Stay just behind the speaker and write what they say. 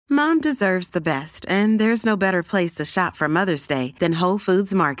Mom deserves the best, and there's no better place to shop for Mother's Day than Whole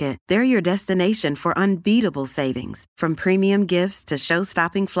Foods Market. They're your destination for unbeatable savings, from premium gifts to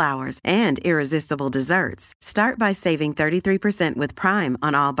show-stopping flowers and irresistible desserts. Start by saving 33% with Prime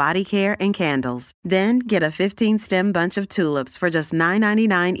on all body care and candles. Then get a 15-stem bunch of tulips for just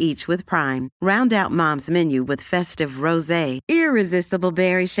 $9.99 each with Prime. Round out Mom's menu with festive rosé, irresistible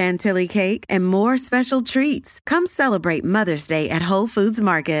berry chantilly cake, and more special treats. Come celebrate Mother's Day at Whole Foods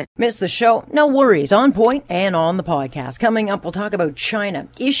Market. Missed the show? No worries. On point and on the podcast. Coming up, we'll talk about China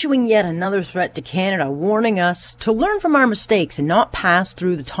issuing yet another threat to Canada, warning us to learn from our mistakes and not pass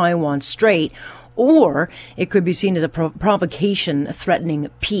through the Taiwan Strait, or it could be seen as a provocation threatening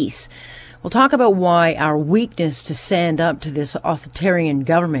peace. We'll talk about why our weakness to stand up to this authoritarian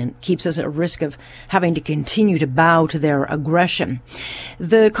government keeps us at risk of having to continue to bow to their aggression.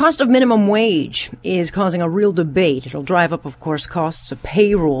 The cost of minimum wage is causing a real debate. It'll drive up, of course, costs of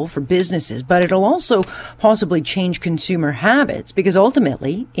payroll for businesses, but it'll also possibly change consumer habits because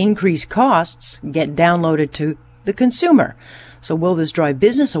ultimately increased costs get downloaded to the consumer. So will this drive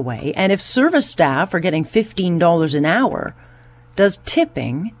business away? And if service staff are getting $15 an hour, does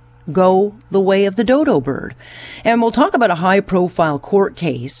tipping go the way of the dodo bird? And we'll talk about a high-profile court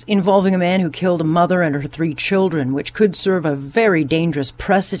case involving a man who killed a mother and her 3 children, which could serve a very dangerous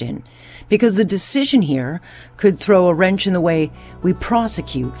precedent because the decision here could throw a wrench in the way we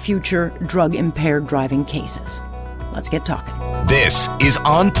prosecute future drug-impaired driving cases. Let's get talking. This is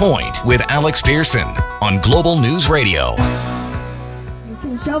On Point with Alex Pearson on Global News Radio.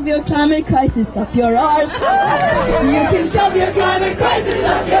 You can shove your climate crisis up your arse. You can shove your climate crisis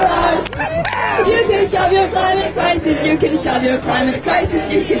up your arse. You can shove your climate crisis. You can shove your climate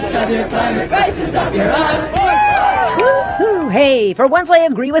crisis. You can shove your climate crisis up your arse. Woo-hoo. Hey, for once I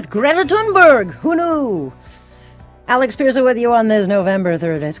agree with Greta Thunberg. Who knew? Alex Pearson with you on this November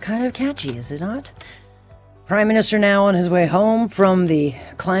 3rd. It's kind of catchy, is it not? Prime Minister now on his way home from the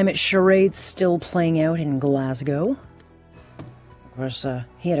climate charades still playing out in Glasgow. Of course,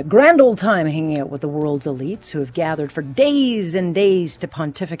 he had a grand old time hanging out with the world's elites who have gathered for days and days to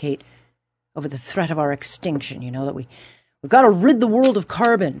pontificate over the threat of our extinction. You know, that we've got to rid the world of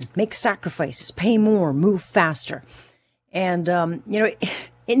carbon, make sacrifices, pay more, move faster. And,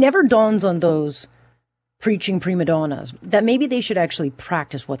 it never dawns on those preaching prima donnas that maybe they should actually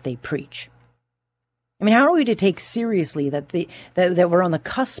practice what they preach. I mean, how are we to take seriously that we're on the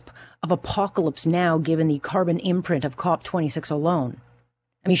cusp of apocalypse now, given the carbon imprint of COP26 alone?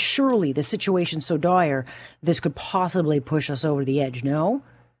 I mean, surely the situation's so dire, this could possibly push us over the edge, no?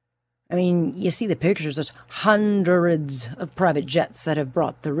 I mean, you see the pictures. There's hundreds of private jets that have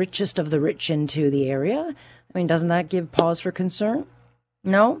brought the richest of the rich into the area. I mean, doesn't that give pause for concern?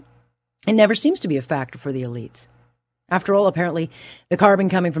 No? It never seems to be a factor for the elites. After all, apparently, the carbon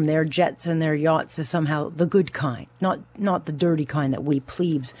coming from their jets and their yachts is somehow the good kind, not the dirty kind that we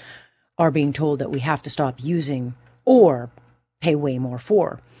plebes are being told that we have to stop using or pay way more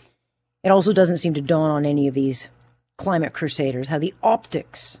for. It also doesn't seem to dawn on any of these climate crusaders how the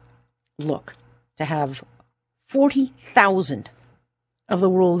optics look to have 40,000 of the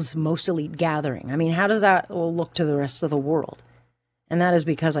world's most elite gathering. I mean, how does that look to the rest of the world? And that is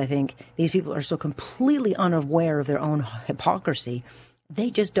because I think these people are so completely unaware of their own hypocrisy, they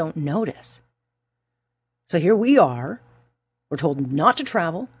just don't notice. So here we are. We're told not to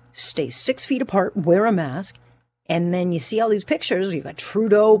travel, stay 6 feet apart, wear a mask. And then you see all these pictures. You got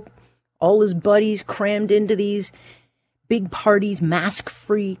Trudeau, all his buddies crammed into these big parties,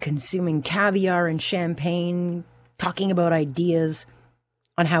 mask-free, consuming caviar and champagne, talking about ideas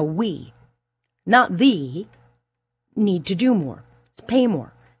on how we, not thee, need to do more. Pay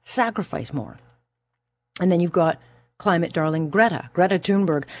more, sacrifice more. And then you've got climate darling Greta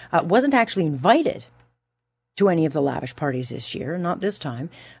Thunberg, wasn't actually invited to any of the lavish parties this year, not this time.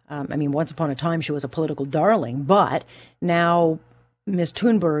 I mean, once upon a time she was a political darling, but now Ms.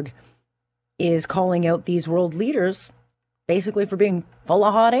 Thunberg is calling out these world leaders basically for being full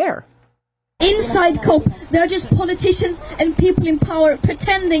of hot air. Inside COP, they're just politicians and people in power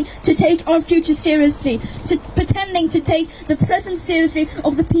pretending to take our future seriously, pretending to take the present seriously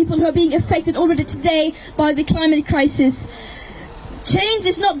of the people who are being affected already today by the climate crisis. Change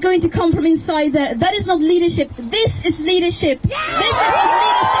is not going to come from inside there. That is not leadership. This is leadership. Yeah! This is what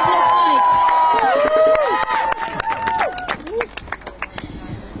leadership looks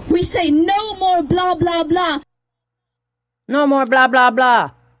like. We say no more blah, blah, blah. No more blah, blah,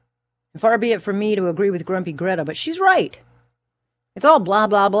 blah. Far be it from me to agree with grumpy Greta, but she's right. It's all blah,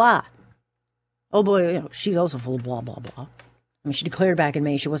 blah, blah. Oh boy, she's also full of blah, blah, blah. I mean, she declared back in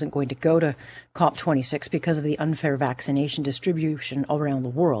May she wasn't going to go to COP26 because of the unfair vaccination distribution around the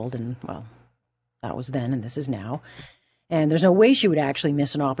world. And, well, that was then and this is now. And there's no way she would actually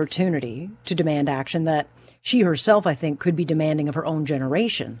miss an opportunity to demand action that she herself, I think, could be demanding of her own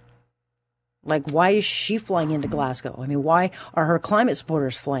generation. Like, why is she flying into Glasgow? I mean, why are her climate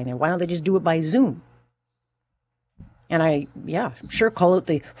supporters flying there? Why don't they just do it by Zoom? And I, sure, call out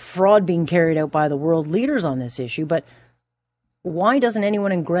the fraud being carried out by the world leaders on this issue, but why doesn't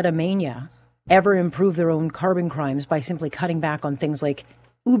anyone in Greta Mania ever improve their own carbon crimes by simply cutting back on things like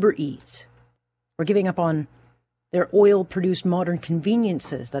Uber Eats or giving up on their oil-produced modern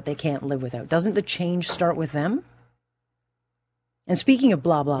conveniences that they can't live without? Doesn't the change start with them? And speaking of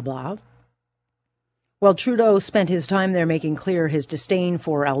blah, blah, blah, well, Trudeau spent his time there making clear his disdain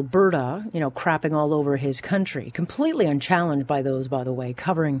for Alberta, crapping all over his country, completely unchallenged by those, by the way,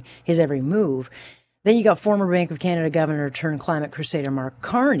 covering his every move. Then you got former Bank of Canada Governor turned climate crusader Mark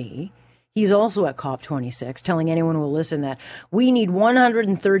Carney. He's also at COP26, telling anyone who will listen that we need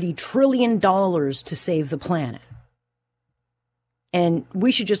 $130 trillion to save the planet. And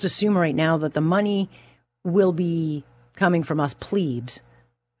we should just assume right now that the money will be coming from us plebes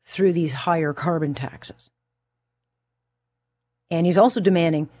through these higher carbon taxes. And he's also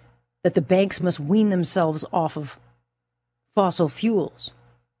demanding that the banks must wean themselves off of fossil fuels,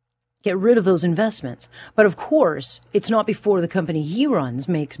 get rid of those investments. But of course, it's not before the company he runs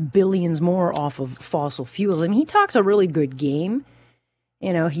makes billions more off of fossil fuels. And he talks a really good game.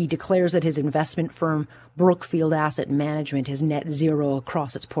 He declares that his investment firm, Brookfield Asset Management, is net zero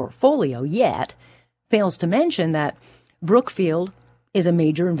across its portfolio, yet fails to mention that Brookfield is a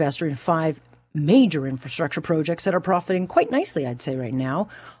major investor in 5 major infrastructure projects that are profiting quite nicely, I'd say right now,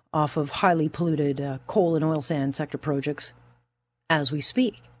 off of highly polluted coal and oil sand sector projects as we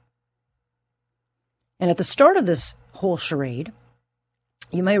speak. And at the start of this whole charade,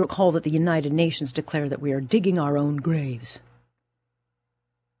 you may recall that the United Nations declared that we are digging our own graves.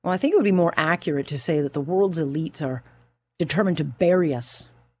 Well, I think it would be more accurate to say that the world's elites are determined to bury us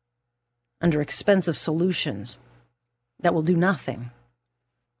under expensive solutions that will do nothing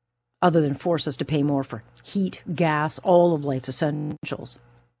other than force us to pay more for heat, gas, all of life's essentials.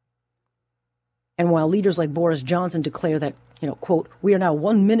 And while leaders like Boris Johnson declare that, quote, we are now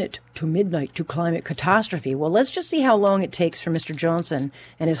 1 minute to midnight to climate catastrophe, well, let's just see how long it takes for Mr. Johnson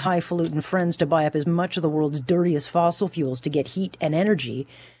and his highfalutin friends to buy up as much of the world's dirtiest fossil fuels to get heat and energy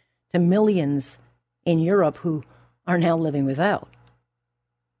to millions in Europe who are now living without.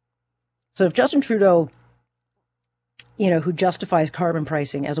 So if Justin Trudeau, who justifies carbon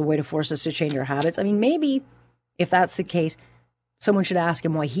pricing as a way to force us to change our habits, I mean, maybe if that's the case, someone should ask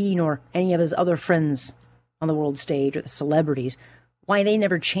him why he nor any of his other friends on the world stage or the celebrities, why they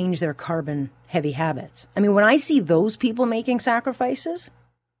never change their carbon-heavy habits. I mean, when I see those people making sacrifices,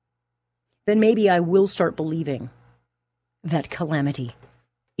 then maybe I will start believing that calamity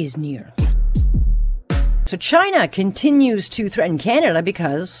is near. So China continues to threaten Canada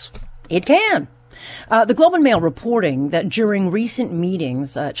because it can. The Globe and Mail reporting that during recent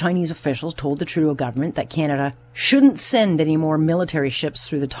meetings, Chinese officials told the Trudeau government that Canada shouldn't send any more military ships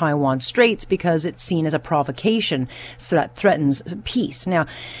through the Taiwan Straits because it's seen as a provocation that threatens peace. Now,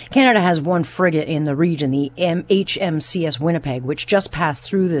 Canada has 1 frigate in the region, the HMCS Winnipeg, which just passed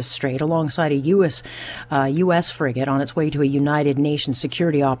through this strait alongside a U.S. frigate on its way to a United Nations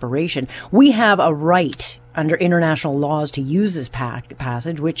security operation. We have a right under international laws to use this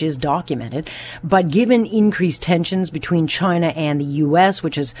passage, which is documented. But given increased tensions between China and the U.S.,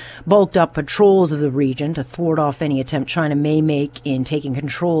 which has bulked up patrols of the region to thwart off any attempt China may make in taking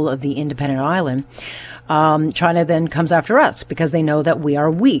control of the independent island, China then comes after us because they know that we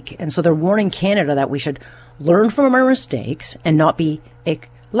are weak. And so they're warning Canada that we should learn from our mistakes and not be a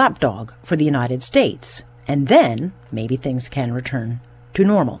lapdog for the United States. And then maybe things can return to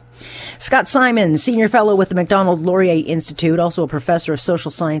normal. Scott Simon, Senior Fellow with the Macdonald-Laurier Institute, also a Professor of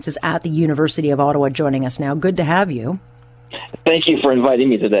Social Sciences at the University of Ottawa, joining us now. Good to have you. Thank you for inviting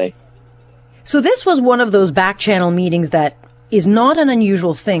me today. So this was one of those back-channel meetings that is not an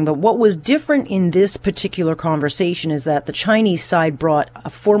unusual thing, but what was different in this particular conversation is that the Chinese side brought a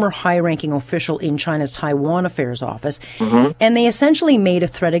former high-ranking official in China's Taiwan Affairs Office, and they essentially made a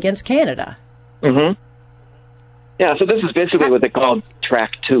threat against Canada. Yeah, so this is basically what they call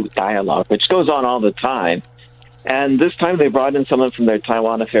Track 2 dialogue, which goes on all the time. And this time they brought in someone from their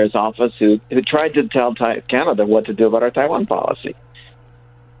Taiwan Affairs Office who tried to tell Canada what to do about our Taiwan policy.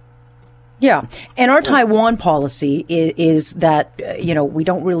 Yeah, and our Taiwan policy is that, we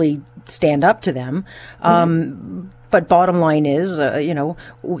don't really stand up to them. But bottom line is,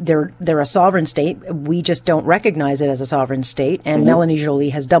 they're a sovereign state. We just don't recognize it as a sovereign state. And Melanie Joly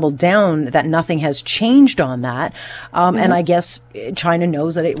has doubled down that nothing has changed on that. And I guess China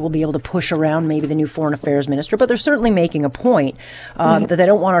knows that it will be able to push around maybe the new foreign affairs minister. But they're certainly making a point that they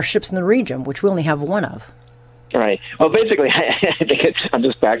don't want our ships in the region, which we only have one of. Right. Well, basically, I think I'm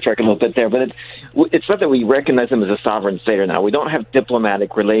just backtracking a little bit there, but it's not that we recognize them as a sovereign state or not. We don't have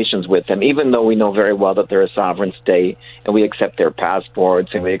diplomatic relations with them, even though we know very well that they're a sovereign state, and we accept their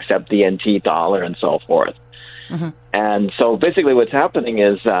passports, and we accept the NT dollar, and so forth. And so basically what's happening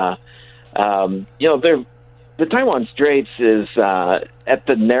is, the Taiwan Straits is at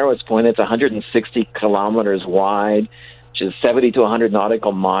the narrowest point. It's 160 kilometers wide, which is 70 to 100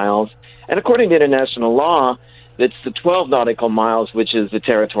 nautical miles. And according to international law, it's the 12 nautical miles, which is the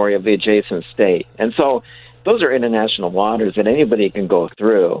territory of the adjacent state. And so those are international waters that anybody can go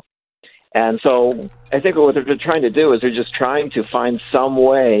through. And so I think what they're trying to do is they're just trying to find some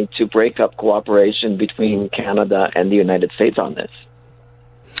way to break up cooperation between Canada and the United States on this.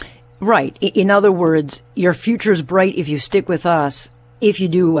 Right. In other words, your future's bright if you stick with us, if you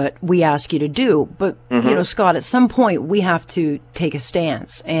do what we ask you to do. But, Scott, at some point we have to take a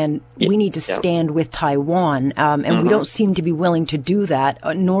stance, and we need to stand with Taiwan. And we don't seem to be willing to do that,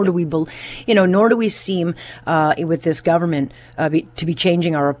 nor do we seem, with this government, to be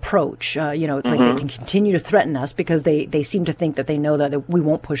changing our approach. It's like they can continue to threaten us because they seem to think that they know that we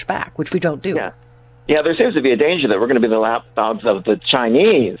won't push back, which we don't do. Yeah, there seems to be a danger that we're going to be the lapdogs of the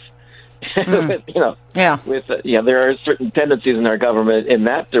Chinese. There are certain tendencies in our government in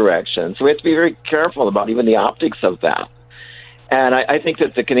that direction. So we have to be very careful about even the optics of that. And I think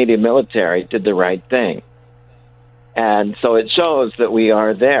that the Canadian military did the right thing. And so it shows that we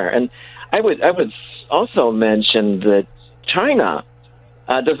are there. And I would also mention that China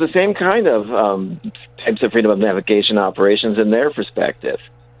does the same kind of types of freedom of navigation operations in their perspective.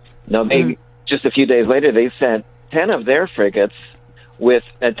 Just a few days later, they sent 10 of their frigates with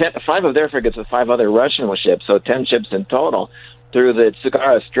 5 of their frigates with 5 other Russian ships, so 10 ships in total, through the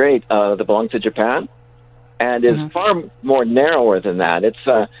Tsugaru Strait that belongs to Japan, and is far more narrower than that. It's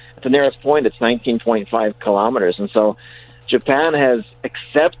at the nearest point, it's 19.5 kilometers, and so Japan has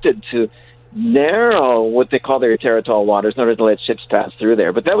accepted to narrow what they call their territorial waters in order to let ships pass through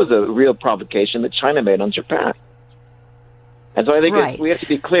there. But that was a real provocation that China made on Japan. And so I think we have to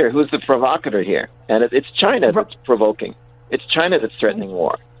be clear who's the provocateur here, and it's China that's provoking. It's China that's threatening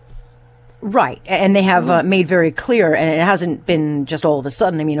war. Right. And they have made very clear, and it hasn't been just all of a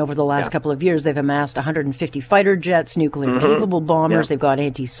sudden. I mean, over the last couple of years, they've amassed 150 fighter jets, nuclear-capable bombers. They've got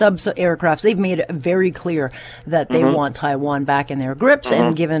anti-sub aircrafts. They've made it very clear that they want Taiwan back in their grips,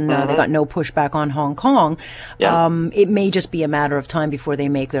 and given they got no pushback on Hong Kong, it may just be a matter of time before they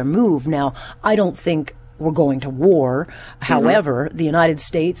make their move. Now, I don't think we're going to war. However, the United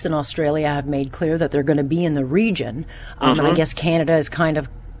States and Australia have made clear that they're going to be in the region. And I guess Canada has kind of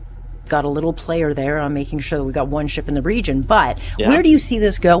got a little player there on making sure that we got one ship in the region. But where do you see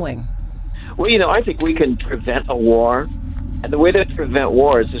this going? Well, I think we can prevent a war. And the way to prevent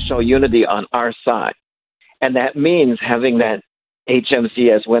war is to show unity on our side. And that means having that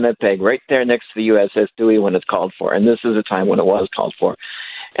HMCS Winnipeg right there next to the USS Dewey when it's called for. And this is a time when it was called for.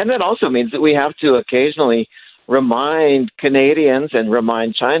 And that also means that we have to occasionally remind Canadians and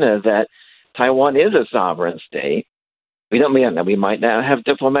remind China that Taiwan is a sovereign state. We might not have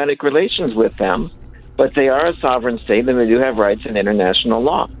diplomatic relations with them, but they are a sovereign state and they do have rights in international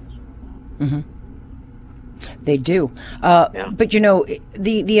law. They do. But,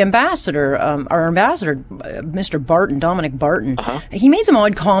 the ambassador, our ambassador, Mr. Barton, Dominic Barton, he made some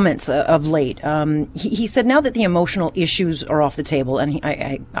odd comments of late. He said now that the emotional issues are off the table, and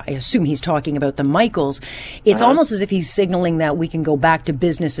I assume he's talking about the Michaels, it's almost as if he's signaling that we can go back to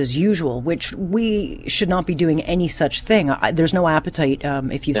business as usual, which we should not be doing any such thing. There's no appetite,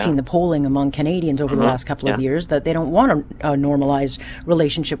 if you've seen the polling among Canadians over the last couple of years, that they don't want a normalized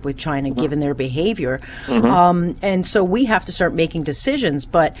relationship with China given their behavior. And so we have to start making decisions,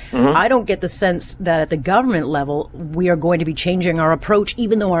 but I don't get the sense that at the government level, we are going to be changing our approach,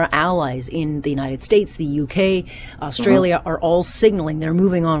 even though our allies in the United States, the UK, Australia are all signaling they're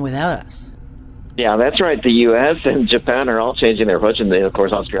moving on without us. Yeah, that's right. The U.S. and Japan are all changing their approach, and of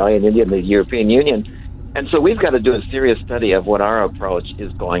course Australia and India and the European Union. And so we've got to do a serious study of what our approach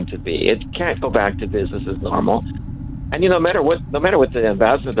is going to be. It can't go back to business as normal. And no matter what the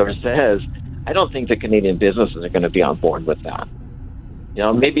ambassador says, I don't think the Canadian businesses are going to be on board with that.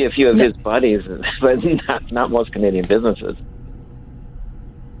 Maybe a few of his buddies, but not most Canadian businesses.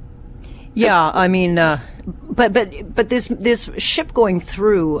 Yeah, I mean, but this ship going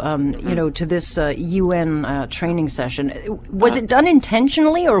through, to this UN training session, was it done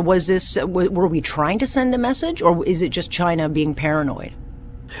intentionally, or was this were we trying to send a message, or is it just China being paranoid?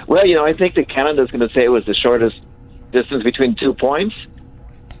 Well, I think that Canada's going to say it was the shortest distance between 2 points,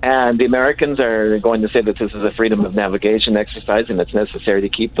 and the Americans are going to say that this is a freedom of navigation exercise, and it's necessary to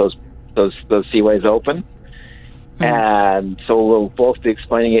keep those seaways open. And so we'll both be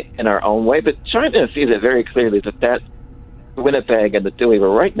explaining it in our own way. But China sees it very clearly that Winnipeg and the Dewey were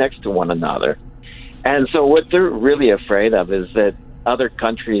right next to one another. And so what they're really afraid of is that other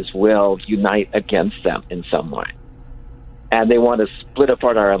countries will unite against them in some way. And they want to split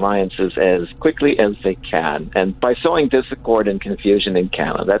apart our alliances as quickly as they can. And by sowing discord and confusion in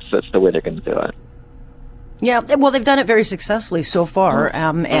Canada, that's the way they're going to do it. Yeah, well, they've done it very successfully so far,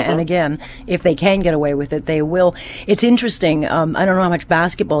 and again, if they can get away with it, they will. It's interesting, I don't know how much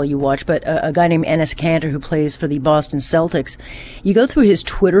basketball you watch, but a guy named Enes Kanter, who plays for the Boston Celtics, you go through his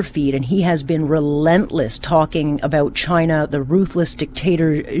Twitter feed, and he has been relentless talking about China, the ruthless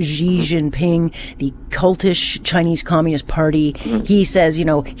dictator Xi Jinping, the cultish Chinese Communist Party. He says,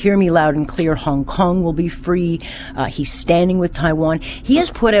 hear me loud and clear, Hong Kong will be free. He's standing with Taiwan. He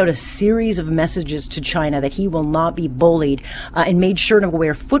has put out a series of messages to China that he will not be bullied, and made sure to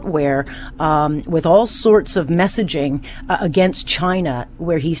wear footwear with all sorts of messaging against China,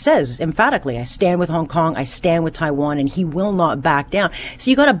 where he says emphatically, I stand with Hong Kong, I stand with Taiwan, and he will not back down. So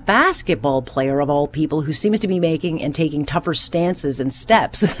you got a basketball player of all people who seems to be making and taking tougher stances and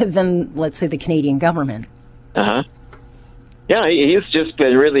steps than, let's say, the Canadian government. Yeah, he's just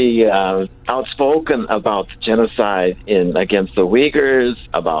been really outspoken about the genocide against the Uyghurs,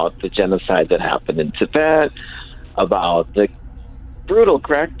 about the genocide that happened in Tibet, about the brutal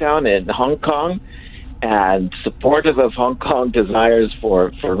crackdown in Hong Kong, and supportive of Hong Kong desires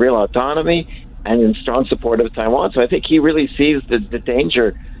for real autonomy, and in strong support of Taiwan. So I think he really sees the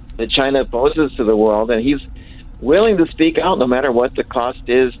danger that China poses to the world, and he's willing to speak out no matter what the cost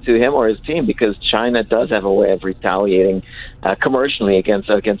is to him or his team, because China does have a way of retaliating commercially against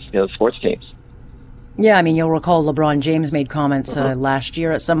sports teams. Yeah, I mean, you'll recall LeBron James made comments last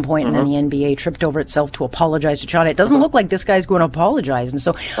year at some point, and then the NBA tripped over itself to apologize to China. It doesn't look like this guy's going to apologize. And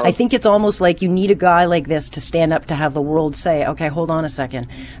so I think it's almost like you need a guy like this to stand up to have the world say, okay, hold on a second.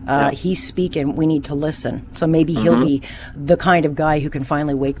 He's speaking. We need to listen. So maybe he'll be the kind of guy who can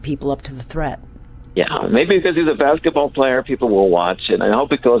finally wake people up to the threat. Yeah, maybe because he's a basketball player, people will watch it. And I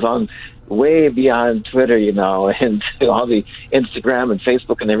hope it goes on way beyond Twitter, and to all the Instagram and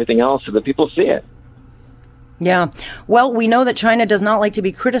Facebook and everything else, so that people see it. Yeah. Well, we know that China does not like to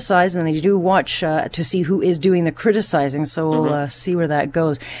be criticized, and they do watch to see who is doing the criticizing. So we'll see where that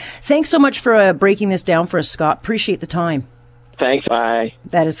goes. Thanks so much for breaking this down for us, Scott. Appreciate the time. Thanks. Bye.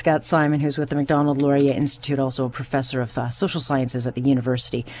 That is Scott Simon, who's with the Macdonald-Laurier Institute, also a professor of social sciences at the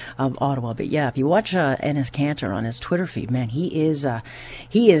University of Ottawa. But yeah, if you watch Enes Kanter on his Twitter feed, man, he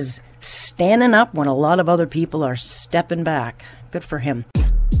is standing up when a lot of other people are stepping back. Good for him.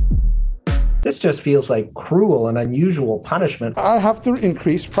 This just feels like cruel and unusual punishment. I have to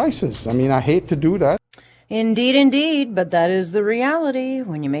increase prices. I mean, I hate to do that. Indeed, but that is the reality.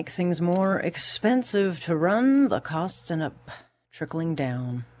 When you make things more expensive to run, the costs end up trickling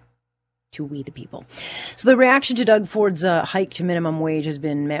down to we the people. So the reaction to Doug Ford's hike to minimum wage has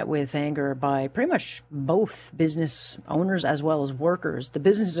been met with anger by pretty much both business owners as well as workers. The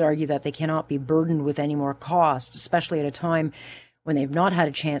businesses argue that they cannot be burdened with any more cost, especially at a time when they've not had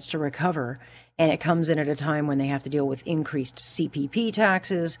a chance to recover. And it comes in at a time when they have to deal with increased CPP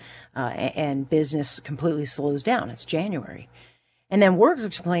taxes, and business completely slows down. It's January. And then workers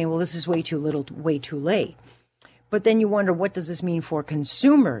explain, well, this is way too little, way too late. But then you wonder, what does this mean for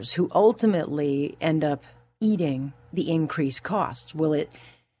consumers who ultimately end up eating the increased costs? Will it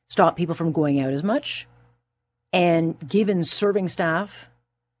stop people from going out as much? And given serving staff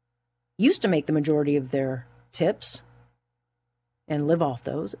used to make the majority of their tips and live off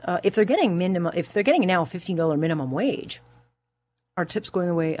those, if they're getting now a $15 minimum wage, are tips going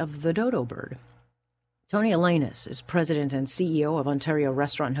the way of the dodo bird? Tony Elenis is president and CEO of Ontario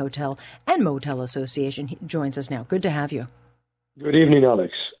Restaurant, Hotel and Motel Association. He joins us now. Good to have you. Good evening,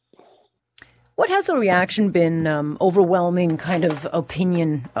 Alex. What has the reaction been, overwhelming kind of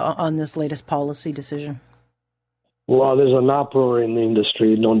opinion on this latest policy decision? Well, there's an uproar in the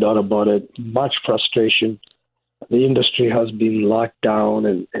industry, no doubt about it. Much frustration. The industry has been locked down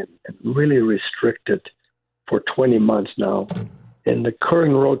and really restricted for 20 months now. And the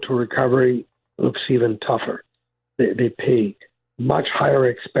current road to recovery looks even tougher. They pay much higher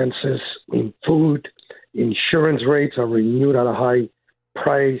expenses in food. Insurance rates are renewed at a high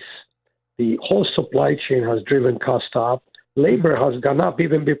price. The whole supply chain has driven costs up. Labor has gone up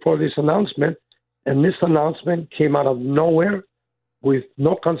even before this announcement. And this announcement came out of nowhere with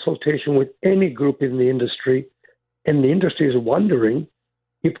no consultation with any group in the industry. And the industry is wondering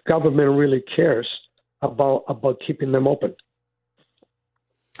if government really cares about keeping them open.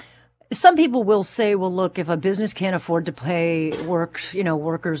 Some people will say, well, look, if a business can't afford to pay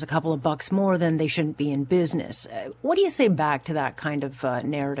workers a couple of bucks more, then they shouldn't be in business. What do you say back to that kind of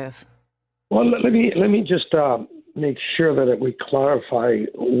narrative? Well, let me just make sure that we clarify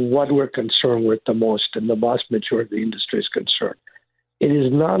what we're concerned with the most, and the vast majority of the industry is concerned. It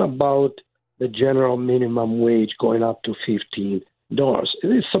is not about the general minimum wage going up to $15. It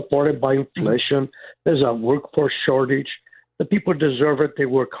is supported by inflation. There's a workforce shortage. The people deserve it. They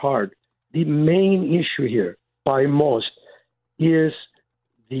work hard. The main issue here, by most, is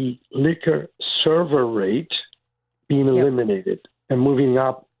the liquor server rate being eliminated and moving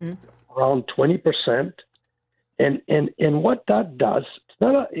up around 20%. And what that does,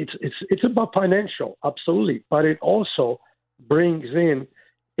 it's about financial, absolutely, but it also brings in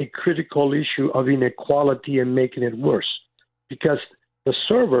a critical issue of inequality and making it worse, because the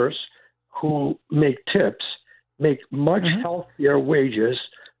servers who make tips make much healthier wages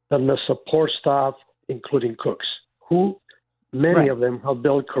than the support staff, including cooks, who many of them have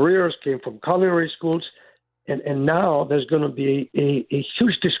built careers, came from culinary schools, and now there's going to be a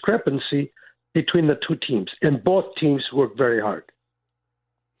huge discrepancy between the two teams, and both teams work very hard.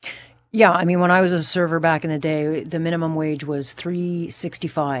 Yeah, I mean, when I was a server back in the day, the minimum wage was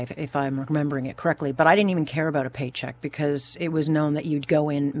 $3.65, if I'm remembering it correctly. But I didn't even care about a paycheck because it was known that you'd go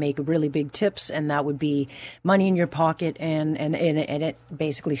in, make really big tips, and that would be money in your pocket, and it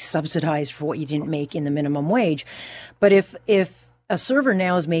basically subsidized for what you didn't make in the minimum wage. But if a server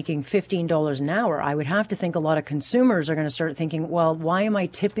now is making $15 an hour, I would have to think a lot of consumers are going to start thinking, well, why am I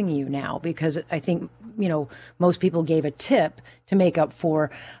tipping you now? Because I think, most people gave a tip to make up for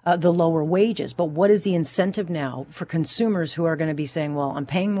the lower wages. But what is the incentive now for consumers who are going to be saying, well, I'm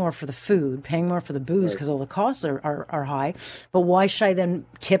paying more for the food, paying more for the booze because all the costs are high. But why should I then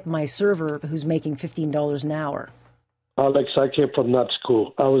tip my server who's making $15 an hour? Alex, I came from that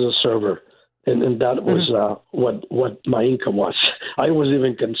school. I was a server. And that was what my income was. I was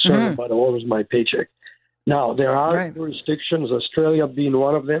even concerned about what was my paycheck. Now, there are jurisdictions, Australia being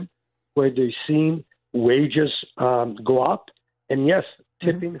one of them, where they've seen wages go up. And yes,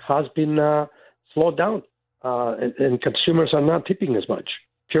 tipping has been slowed down, and consumers are not tipping as much,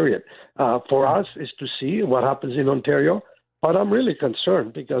 period. For us is to see what happens in Ontario. But I'm really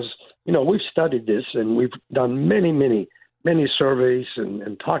concerned because, we've studied this and we've done many surveys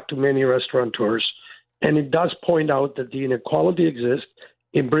and talked to many restaurateurs, and it does point out that the inequality exists.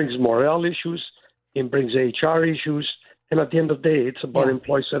 It brings morale issues, it brings HR issues, and at the end of the day, it's about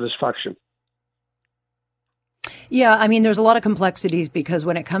employee satisfaction. Yeah, I mean, there's a lot of complexities because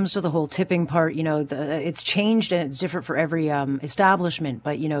when it comes to the whole tipping part, it's changed and it's different for every establishment.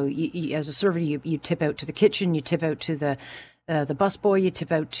 But, you, as a server, you tip out to the kitchen, you tip out to the busboy, you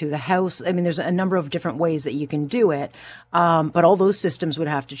tip out to the house. I mean, there's a number of different ways that you can do it. But all those systems would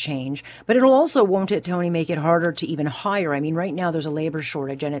have to change. But it'll also, won't it, Tony, make it harder to even hire? I mean, right now there's a labor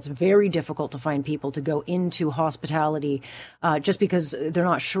shortage and it's very difficult to find people to go into hospitality just because they're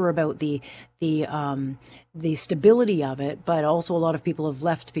not sure about the stability of it, but also a lot of people have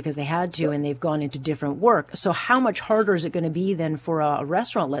left because they had to and they've gone into different work. So how much harder is it going to be then for a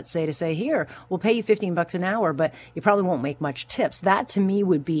restaurant, let's say, to say, here, we'll pay you $15 an hour, but you probably won't make much tips? That to me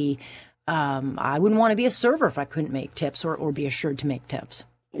would be, I wouldn't want to be a server if I couldn't make tips or be assured to make tips.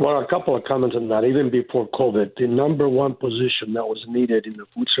 Well, a couple of comments on that. Even before COVID, the number one position that was needed in the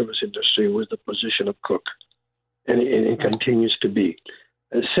food service industry was the position of cook, and it continues to be.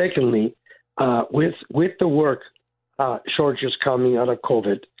 Secondly, with the work shortages coming out of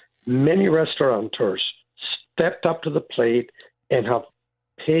COVID, many restaurateurs stepped up to the plate and have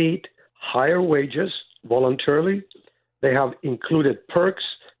paid higher wages voluntarily. They have included perks,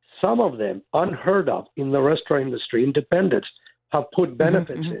 some of them unheard of in the restaurant industry. Independents have put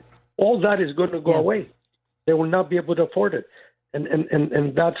benefits in. All that is going to go away. They will not be able to afford it.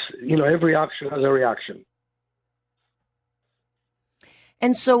 And that's, every action has a reaction.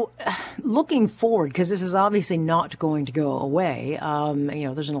 And so looking forward, because this is obviously not going to go away,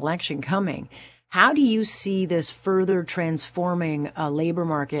 there's an election coming. How do you see this further transforming a labor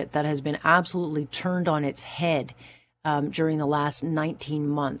market that has been absolutely turned on its head during the last 19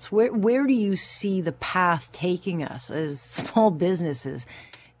 months? Where do you see the path taking us as small businesses?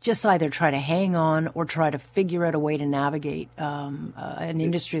 Just either try to hang on or try to figure out a way to navigate an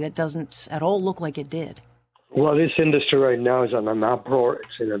industry that doesn't at all look like it did. Well, this industry right now is in an uproar.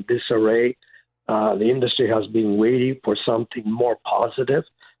 It's in a disarray. The industry has been waiting for something more positive.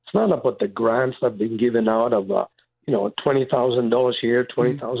 It's not about the grants that have been given out of, $20,000 here,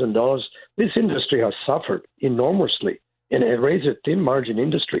 $20,000. This industry has suffered enormously, and it raised a thin margin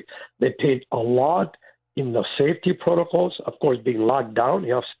industry. They paid a lot in the safety protocols. Of course, being locked down,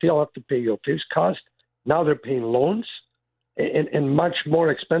 you still have to pay your fixed cost. Now they're paying loans and much more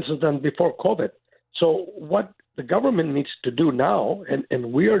expensive than before COVID. So what the government needs to do now,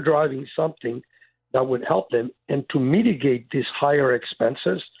 and we are driving something that would help them, and to mitigate these higher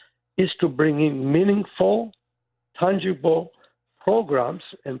expenses, is to bring in meaningful, tangible programs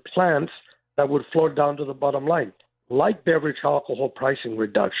and plans that would flow down to the bottom line, like beverage alcohol pricing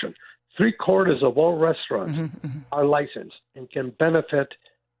reduction. 3/4 of all restaurants are licensed and can benefit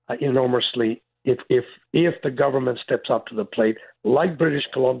enormously if the government steps up to the plate, like British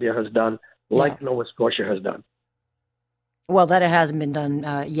Columbia has done, like Nova Scotia has done. Well, that it hasn't been done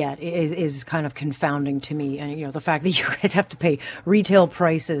yet is kind of confounding to me. And, the fact that you guys have to pay retail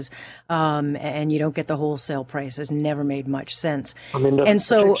prices and you don't get the wholesale price has never made much sense. I mean,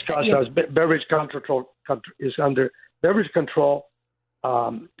 beverage control is under beverage control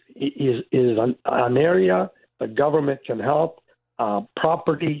is an area the government can help.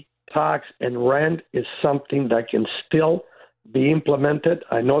 Property tax and rent is something that can still be implemented.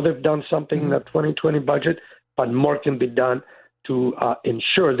 I know they've done something in the 2020 budget, but more can be done to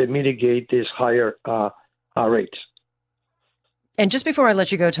ensure they mitigate these higher rates. And just before I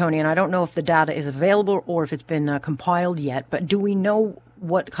let you go, Tony, and I don't know if the data is available or if it's been compiled yet, but do we know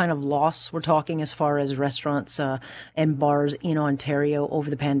what kind of loss we're talking as far as restaurants and bars in Ontario over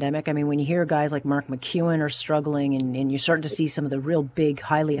the pandemic? I mean, when you hear guys like Mark McEwen are struggling and you're starting to see some of the real big,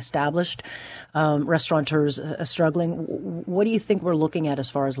 highly established restaurateurs struggling, what do you think we're looking at as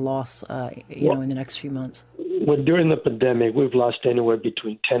far as loss, in the next few months? Well, during the pandemic, we've lost anywhere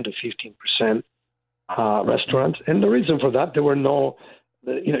between 10 to 15% restaurants. And the reason for that, there were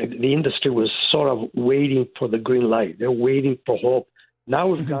the industry was sort of waiting for the green light. They're waiting for hope. Now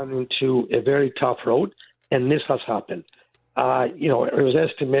we've gone into a very tough road, and this has happened. It was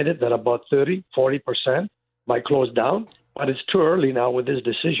estimated that about 40% might close down, but it's too early now with this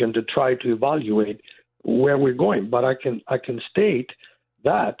decision to try to evaluate where we're going. But I can state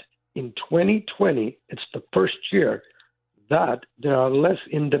that in 2020, it's the first year that there are less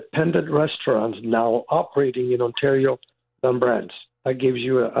independent restaurants now operating in Ontario than brands. That gives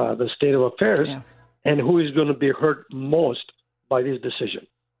you the state of affairs and who is going to be hurt most by this decision.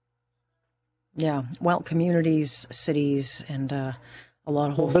 Yeah, well, communities, cities, and a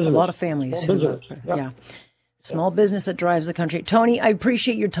lot of families. Small business that drives the country. Tony, I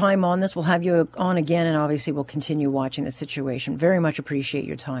appreciate your time on this. We'll have you on again, and obviously we'll continue watching the situation. Very much appreciate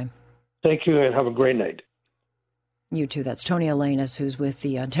your time. Thank you, and have a great night. You too. That's Tony Elenis, who's with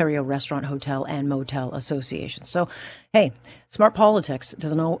the Ontario Restaurant, Hotel and Motel Association. So, hey, smart politics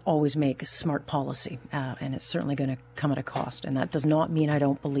doesn't always make smart policy, and it's certainly going to come at a cost. And that does not mean I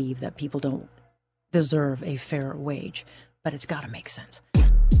don't believe that people don't deserve a fair wage, but it's got to make sense.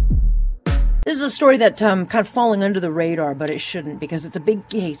 This is a story that kind of falling under the radar, but it shouldn't, because it's a big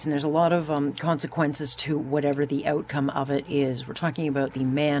case and there's a lot of consequences to whatever the outcome of it is. We're talking about the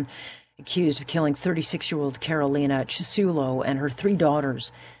man accused of killing 36-year-old Carolina Chisulo and her 3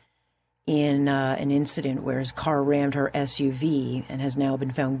 daughters in an incident where his car rammed her SUV, and has now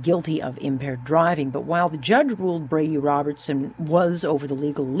been found guilty of impaired driving. But while the judge ruled Brady Robertson was over the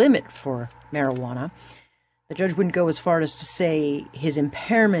legal limit for marijuana, the judge wouldn't go as far as to say his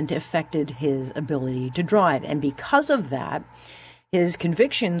impairment affected his ability to drive. And because of that, his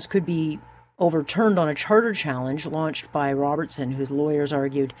convictions could be overturned on a charter challenge launched by Robertson, whose lawyers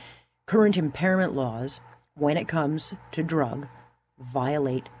argued current impairment laws, when it comes to drug,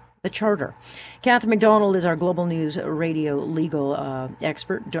 violate the charter. Catherine McDonald is our Global News Radio legal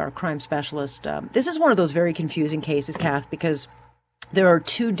expert, our crime specialist. This is one of those very confusing cases, Kath, because there are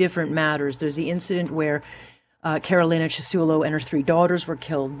 2 different matters. There's the incident where Carolina Chisulo and her 3 daughters were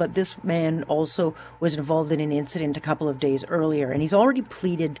killed, but this man also was involved in an incident a couple of days earlier, and he's already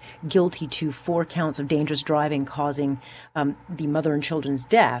pleaded guilty to 4 counts of dangerous driving causing the mother and children's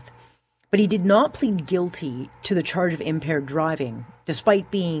death. But he did not plead guilty to the charge of impaired driving,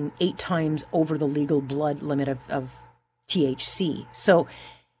 despite being 8 times over the legal blood limit of THC. So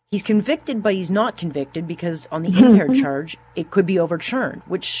he's convicted, but he's not convicted because on the impaired charge, it could be overturned,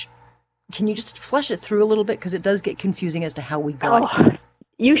 which, can you just flesh it through a little bit? Because it does get confusing as to how we got here.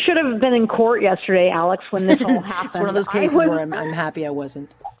 You should have been in court yesterday, Alex, when this all happened. It's one of those cases where I'm happy I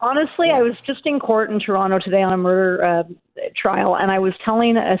wasn't. Honestly, I was just in court in Toronto today on a murder trial, and I was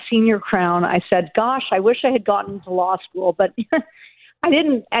telling a senior Crown, I said, gosh, I wish I had gotten to law school, but I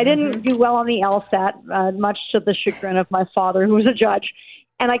didn't do well on the LSAT, much to the chagrin of my father, who was a judge.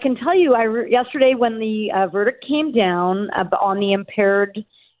 And I can tell you, yesterday when the verdict came down on the impaired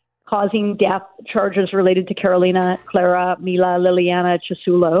causing death charges related to Carolina, Clara, Mila, Liliana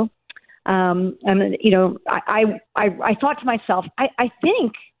Chisulo, and I thought to myself, I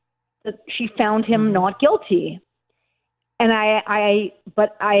think that she found him not guilty. And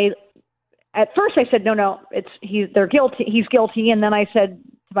but at first I said, no, they're guilty. He's guilty. And then I said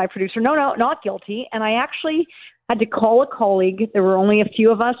to my producer, no, not guilty. And I actually had to call a colleague. There were only a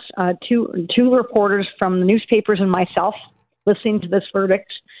few of us, two reporters from the newspapers and myself listening to this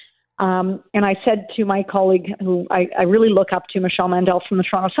verdict. And I said to my colleague, who I really look up to, Michelle Mandel from the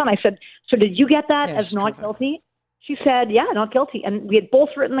Toronto Sun, I said, so did you get that as not guilty? She said, yeah, not guilty. And we had both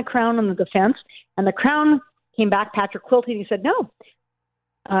written the Crown and the defense. And the Crown came back, Patrick Quilty, and he said, no.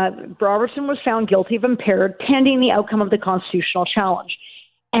 Robertson was found guilty of impaired pending the outcome of the constitutional challenge.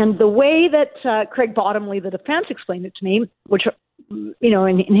 And the way that Craig Bottomley, the defense, explained it to me, which, in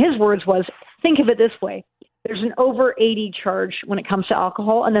his words was, think of it this way. There's an over 80 charge when it comes to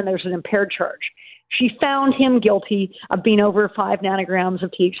alcohol, and then there's an impaired charge. She found him guilty of being over 5 nanograms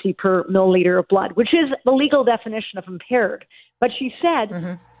of THC per milliliter of blood, which is the legal definition of impaired. But she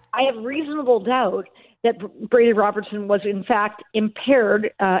said, I have reasonable doubt that Brady Robertson was in fact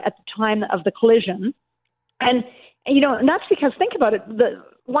impaired at the time of the collision. And that's because, think about it,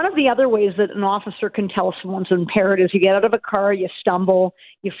 one of the other ways that an officer can tell someone's impaired is you get out of a car, you stumble,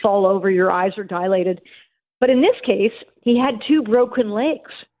 you fall over, your eyes are dilated. But in this case, he had 2 broken legs.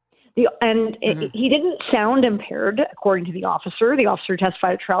 He didn't sound impaired, according to the officer. The officer who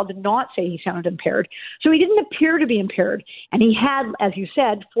testified at trial did not say he sounded impaired. So he didn't appear to be impaired. And he had, as you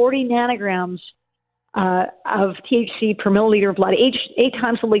said, 40 nanograms of THC per milliliter of blood, 8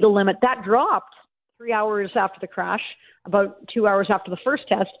 times the legal limit. That dropped 3 hours after the crash, about 2 hours after the first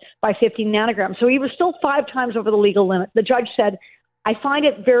test, by 15 nanograms. So he was still 5 times over the legal limit. The judge said, I find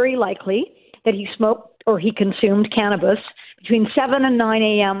it very likely that he smoked or he consumed cannabis between 7 and 9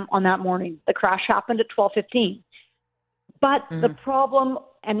 a.m. on that morning. The crash happened at 12:15. But the problem,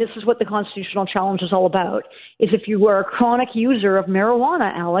 and this is what the constitutional challenge is all about, is if you were a chronic user of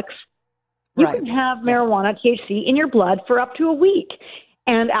marijuana, Alex, you can have marijuana, THC, in your blood for up to a week.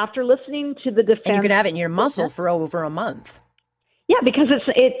 And after listening to the defense... And you can have it in your muscle for over a month. Yeah, because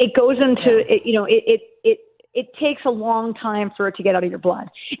it goes into, it takes a long time for it to get out of your blood.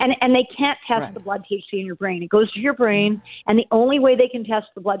 And they can't test the blood THC in your brain. It goes to your brain, and the only way they can test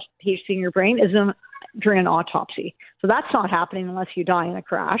the blood THC in your brain is during an autopsy. So that's not happening unless you die in a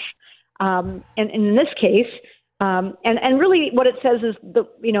crash. And in this case... And really what it says is,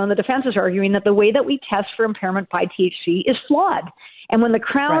 and the defense is arguing that the way that we test for impairment by THC is flawed. And when the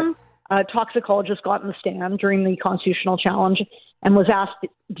Crown toxicologist got in the stand during the constitutional challenge and was asked,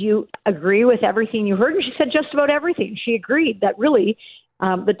 do you agree with everything you heard? And she said just about everything. She agreed that really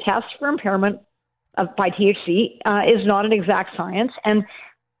the test for impairment by THC is not an exact science. And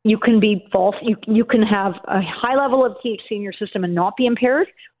you can be false. You can have a high level of THC in your system and not be impaired,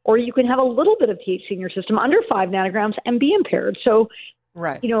 or you can have a little bit of THC in your system, under 5 nanograms, and be impaired. So,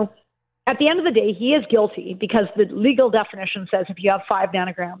 at the end of the day, he is guilty because the legal definition says if you have 5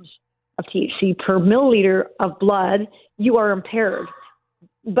 nanograms of THC per milliliter of blood, you are impaired.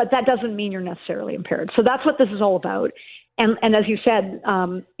 But that doesn't mean you're necessarily impaired. So that's what this is all about. And as you said,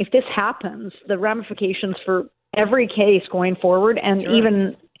 if this happens, the ramifications for every case going forward, and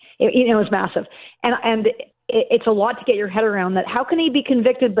even, is massive. And it's a lot to get your head around that. How can he be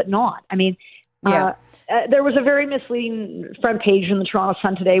convicted but not? I mean, there was a very misleading front page in the Toronto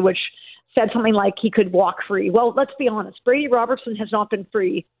Sun today, which said something like he could walk free. Well, let's be honest. Brady Robertson has not been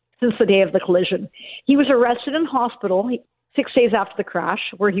free since the day of the collision. He was arrested in hospital 6 days after the crash,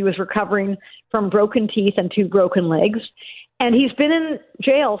 where he was recovering from broken teeth and 2 broken legs. And he's been in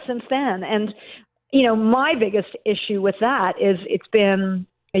jail since then. And, my biggest issue with that is it's been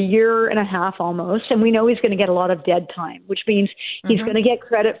a year and a half almost, and we know he's going to get a lot of dead time, which means he's going to get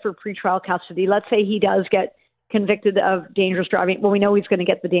credit for pretrial custody. Let's say he does get convicted of dangerous driving. Well, we know he's going to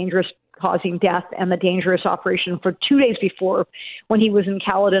get the dangerous causing death and the dangerous operation for 2 days before, when he was in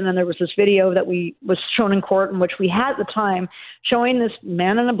Caledon, and there was this video that was shown in court, in which we had at the time showing this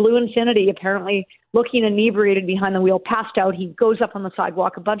man in a blue Infiniti apparently looking inebriated behind the wheel, passed out. He goes up on the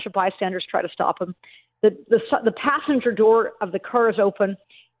sidewalk. A bunch of bystanders try to stop him. The passenger door of the car is open.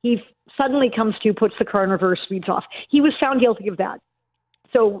 He suddenly comes to, puts the car in reverse, speeds off. He was found guilty of that.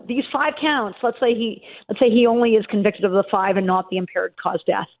 So these 5 counts, let's say he only is convicted of the 5 and not the impaired cause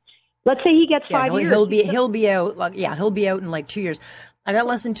death. Let's say he gets 5 years. He'll be out. He'll be out in like 2 years. I got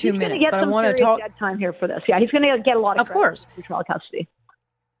less than 2 minutes, but I want to talk. Dead time here for this. Yeah, he's going to get a lot of course, trial custody.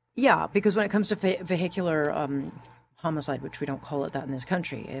 Yeah, because when it comes to vehicular homicide, which we don't call it that in this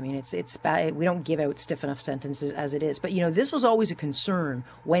country, I mean, it's bad. We don't give out stiff enough sentences as it is. But this was always a concern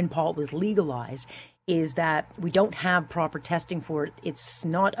when pot was legalized, is that we don't have proper testing for it. It's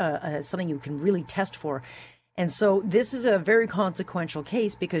not something you can really test for. And so this is a very consequential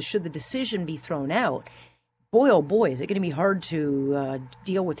case, because should the decision be thrown out, boy, oh boy, is it going to be hard to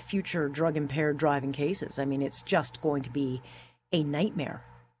deal with future drug-impaired driving cases. I mean, it's just going to be a nightmare.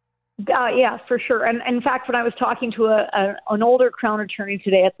 Yeah, for sure. And in fact, when I was talking to an older Crown attorney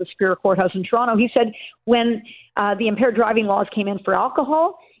today at the Superior Courthouse in Toronto, he said when the impaired driving laws came in for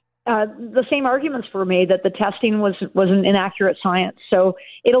alcohol, the same arguments were made that the testing was an inaccurate science. So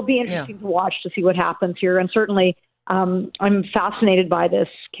it'll be interesting to watch to see what happens here. And certainly, I'm fascinated by this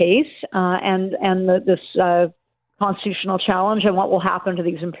case and this constitutional challenge and what will happen to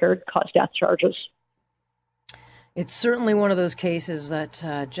these impaired cause death charges. It's certainly one of those cases that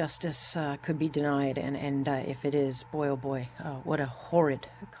justice could be denied, and if it is, boy, oh boy, what a horrid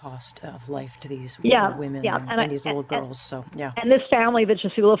cost of life to these women and these little girls. And this family, the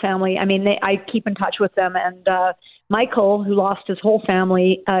Chasula family, I mean, I keep in touch with them, and Michael, who lost his whole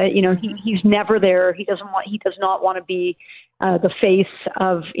family, he's never there. He does not want to be the face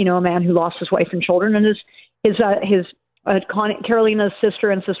of a man who lost his wife and children, and his Carolina's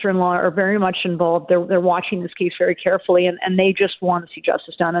sister and sister-in-law are very much involved. They're watching this case very carefully, and they just want to see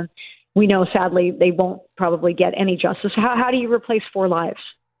justice done. And we know, sadly, they won't probably get any justice. How do you replace 4 lives?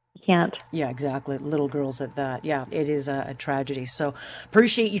 You can't. Yeah, exactly. Little girls at that. Yeah, it is a tragedy. So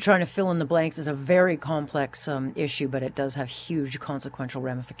appreciate you trying to fill in the blanks. It's a very complex issue, but it does have huge consequential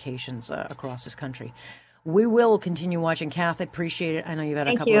ramifications across this country. We will continue watching. Kath, I appreciate it. I know you've had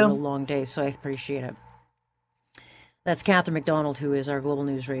a couple of long days, so I appreciate it. That's Catherine McDonald, who is our Global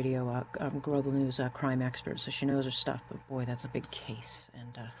News Radio, Global News crime expert. So she knows her stuff, but boy, that's a big case,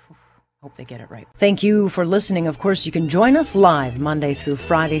 and hope they get it right. Thank you for listening. Of course, you can join us live Monday through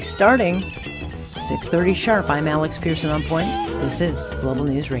Friday, starting 6:30 sharp. I'm Alex Pearson on Point. This is Global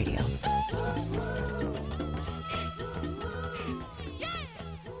News Radio.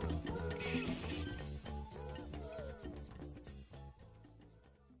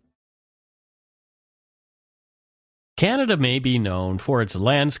 Canada may be known for its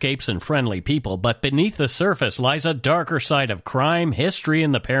landscapes and friendly people, but beneath the surface lies a darker side of crime, history,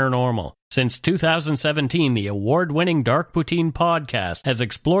 and the paranormal. Since 2017, the award-winning Dark Poutine podcast has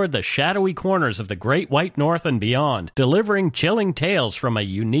explored the shadowy corners of the Great White North and beyond, delivering chilling tales from a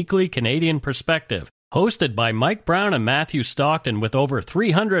uniquely Canadian perspective. Hosted by Mike Brown and Matthew Stockton, with over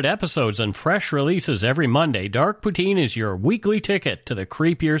 300 episodes and fresh releases every Monday, Dark Poutine is your weekly ticket to the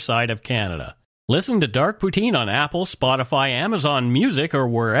creepier side of Canada. Listen to Dark Poutine on Apple, Spotify, Amazon Music, or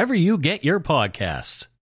wherever you get your podcasts.